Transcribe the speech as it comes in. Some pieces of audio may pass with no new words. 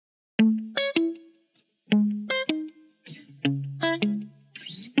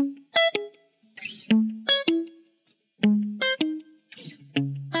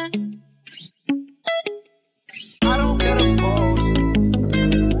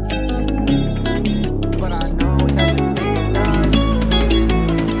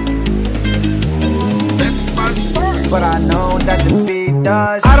but I know that the beat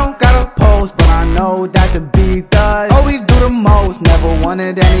does. I don't gotta pose, but I know that the beat does. Always do the most, never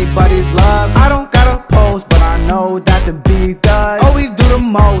wanted anybody's love. I don't gotta pose, but I know that the beat does. Always do the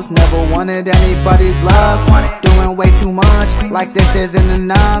most, never wanted anybody's love. Doing way too much, like this isn't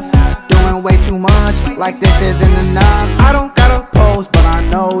enough. Doing way too much, like this isn't enough. I don't gotta pose, but I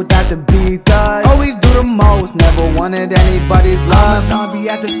know that the beat does. Always do the most, never wanted anybody's love. I'm a zombie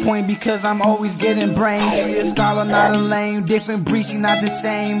at this point because I'm always getting brains. She a scholar, not a lame, different breed, she not the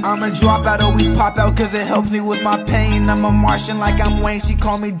same. I'm a dropout, always pop out cause it helps me with my pain. I'm a Martian like I'm Wayne, she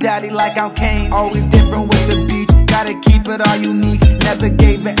call me daddy like I'm Kane. Always different with the beach, gotta keep it all unique. Never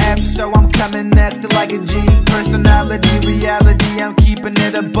gave an F, so I'm coming next like a G. Personality, reality, I'm keeping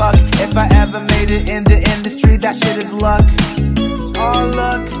it a buck. If I ever made it in the industry, that shit is luck. It's all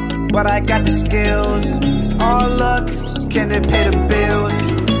luck, but I got the skills. It's all luck, can it pay the bills?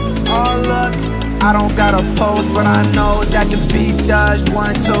 It's all luck, I don't gotta pose, but I know that the beat does.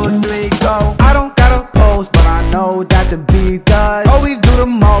 1, 2, 3, go. I don't gotta pose, but I know that the beat does. Always do the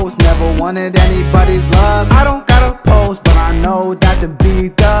most, never wanted anybody's love. I don't gotta pose, but I know that the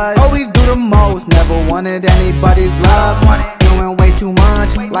beat does. Always do the most, never wanted anybody's love. Doing way too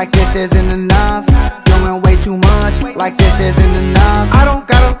much, like this isn't enough. Doing way too much, like this isn't enough. I don't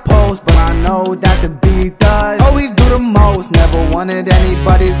gotta pose, but I know that the beat does. Always do the most, never wanted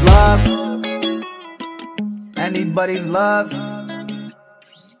anybody's love. Anybody's love.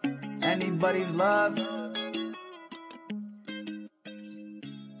 Anybody's love.